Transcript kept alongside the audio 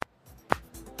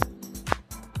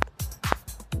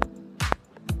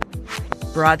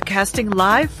Broadcasting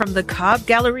live from the Cobb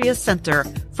Galleria Center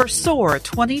for SOAR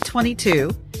 2022,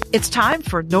 it's time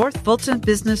for North Fulton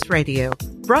Business Radio,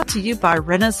 brought to you by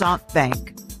Renaissance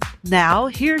Bank. Now,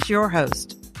 here's your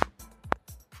host.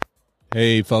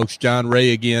 Hey, folks, John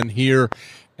Ray again here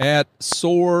at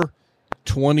SOAR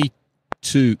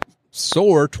 22.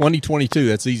 SOAR 2022,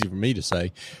 that's easy for me to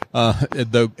say,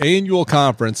 the annual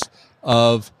conference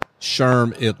of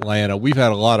SHRM Atlanta. We've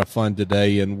had a lot of fun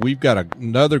today, and we've got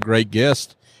another great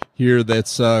guest here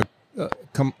that's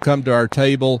come to our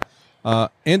table.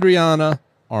 Andriana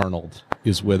Arnold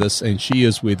is with us, and she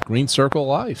is with Green Circle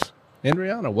Life.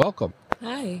 Andriana, welcome.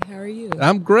 Hi, how are you?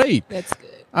 I'm great. That's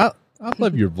good. I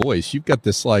love your voice. You've got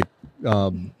this like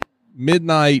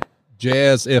midnight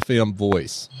jazz FM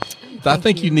voice. I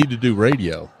think you need to do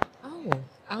radio. Oh,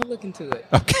 I'll look into it.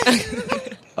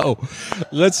 Okay.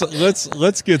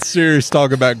 Let's get serious.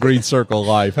 Talk about Green Circle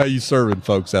Life. How you serving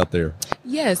folks out there?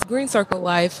 Yes, Green Circle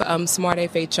Life, Smart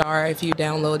FHR. If you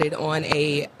download it on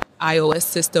a iOS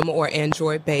system or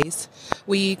Android base,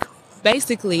 we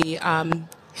basically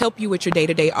help you with your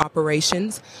day-to-day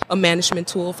operations, a management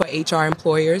tool for HR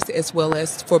employers as well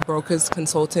as for brokers,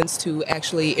 consultants to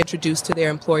actually introduce to their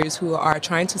employers who are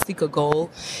trying to seek a goal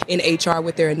in HR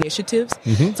with their initiatives.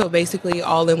 Mm-hmm. So basically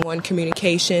all-in-one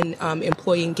communication,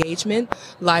 employee engagement,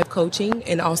 live coaching,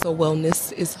 and also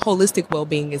wellness is holistic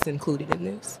well-being is included in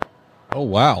this. Oh,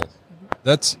 wow.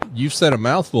 You've said a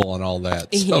mouthful on all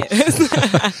that. So,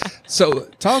 yes. So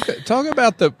talk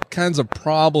about the kinds of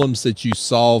problems that you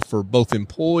solve for both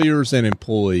employers and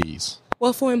employees.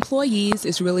 Well, for employees,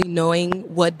 it's really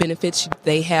knowing what benefits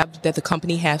they have that the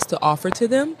company has to offer to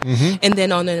them. Mm-hmm. And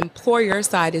then on an employer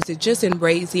side, is it just in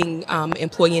raising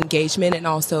employee engagement and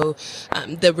also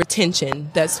the retention.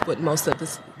 That's what most of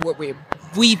this,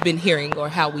 we've been hearing, or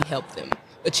how we help them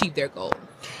achieve their goal.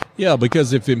 Yeah,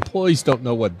 because if employees don't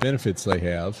know what benefits they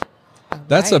have,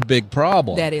 that's a big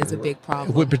problem. That is a big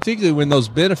problem. Particularly when those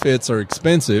benefits are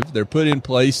expensive, they're put in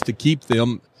place to keep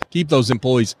those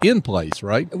employees in place,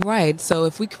 right? Right. So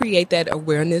if we create that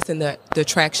awareness and the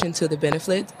traction to the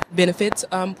benefits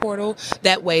portal,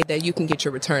 that way that you can get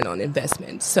your return on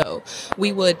investment. So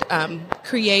we would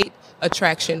create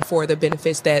attraction for the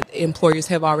benefits that employers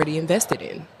have already invested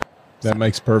in. That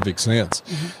makes perfect sense.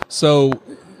 Mm-hmm. So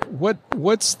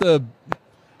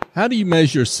how do you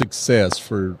measure success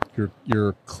for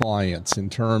your clients in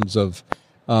terms of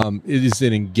is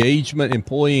it engagement,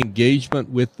 employee engagement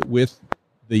with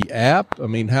the app? I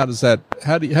mean, how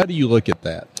do you look at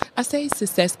that? I say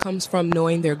success comes from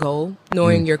knowing their goal,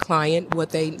 knowing your client, what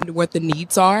the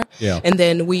needs are, and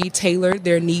then we tailor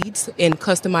their needs and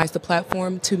customize the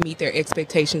platform to meet their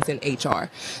expectations in HR.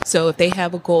 So if they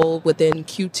have a goal within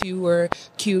Q2 or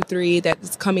Q3 that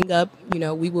is coming up,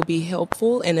 we will be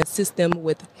helpful and assist them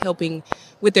with helping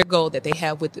with their goal that they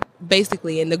have with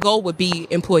basically, and the goal would be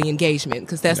employee engagement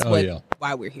because that's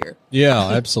why we're here.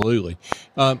 Yeah, absolutely.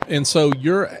 And so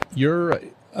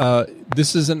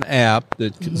this is an app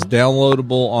that is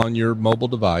downloadable on your mobile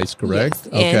device, correct?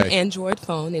 Yes, and Android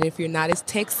phone. And if you're not as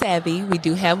tech savvy, we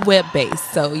do have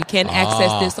web-based. So you can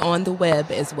access this on the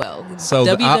web as well. So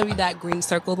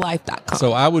www.greencirclelife.com.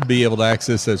 So I would be able to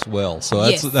access as well. So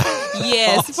that's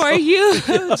yes, awesome. For you,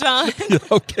 John.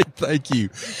 Okay, thank you.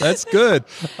 That's good.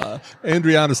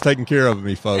 Andriana's taking care of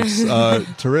me, folks.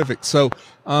 Terrific. So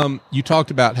you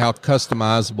talked about how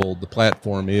customizable the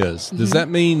platform is. Does that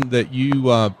mean that you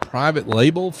private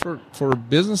label for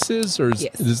businesses, or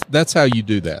that's how you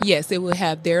do that? Yes, it will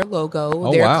have their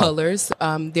logo, their colors,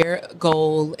 their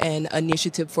goal and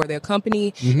initiative for their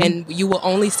company, and you will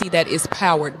only see that it's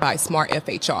powered by Smart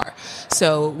FHR.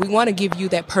 So we want to give you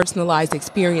that personalized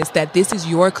experience that this is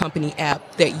your company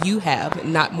app that you have,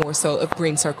 not more so of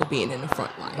Green Circle being in the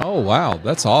front line. Oh, wow.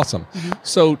 That's awesome.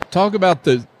 So talk about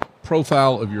the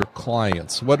profile of your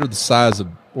clients. What are the size of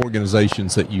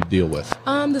organizations that you deal with?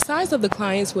 The size of the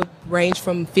clients would range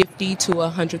from 50 to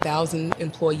 100,000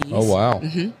 employees. Oh, wow.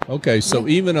 Mm-hmm. Okay, so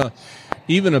even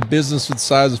a business with the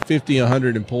size of 50,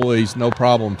 100 employees, no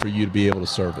problem for you to be able to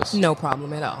service? No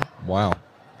problem at all. Wow.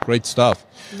 Great stuff.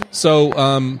 So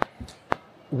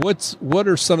what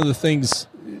are some of the things,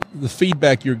 the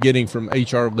feedback you're getting from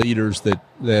HR leaders that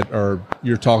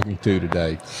you're talking to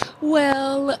today?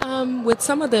 Well, with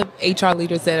some of the HR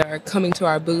leaders that are coming to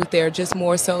our booth, they're just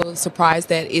more so surprised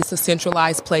that it's a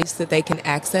centralized place that they can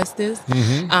access this.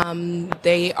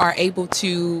 They are able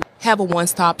to have a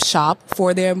one-stop shop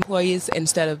for their employees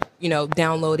instead of,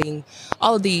 downloading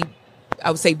all of the,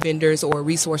 I would say, vendors or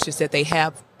resources that they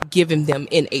have given them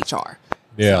in HR.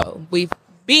 Yeah. So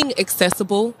being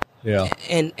accessible. Yeah.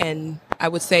 And I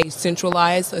would say a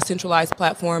centralized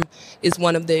platform is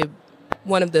one of the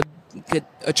good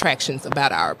attractions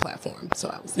about our platform. So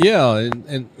I would say. Yeah,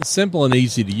 and simple and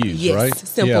easy to use, Yes, right?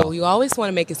 simple. Yeah. You always want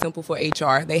to make it simple for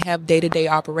HR. They have day-to-day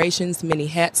operations, many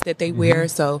hats that they wear,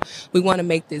 so we want to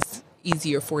make this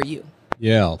easier for you.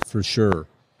 Yeah, for sure.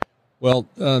 Well,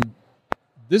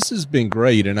 this has been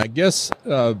great, and I guess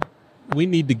we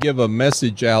need to give a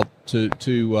message out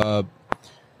to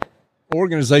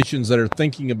organizations that are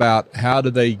thinking about how do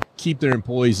they keep their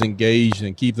employees engaged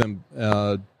and keep them,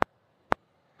 I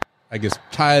guess,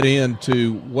 tied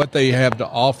into what they have to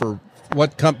offer,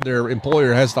 what their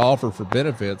employer has to offer for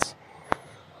benefits.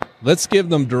 Let's give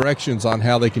them directions on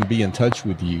how they can be in touch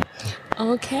with you.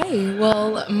 Okay.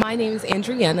 Well, my name is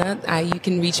Andriana. You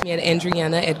can reach me at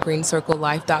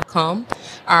andriana@greencirclelife.com.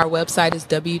 Our website is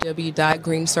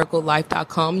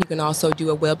www.greencirclelife.com. You can also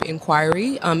do a web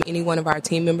inquiry. Any one of our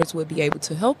team members would be able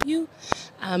to help you.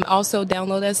 Also,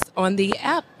 download us on the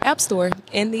App Store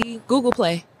and the Google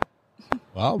Play.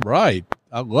 All right.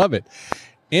 I love it.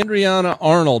 Andriana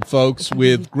Arnold, folks,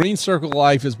 with Green Circle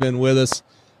Life has been with us.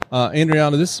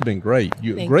 Andriana, this has been great.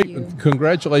 Thank you.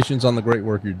 Congratulations on the great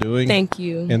work you're doing. Thank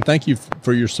you. And thank you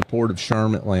for your support of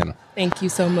SHRM Atlanta. Thank you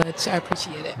so much. I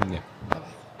appreciate it. Yeah. Bye-bye.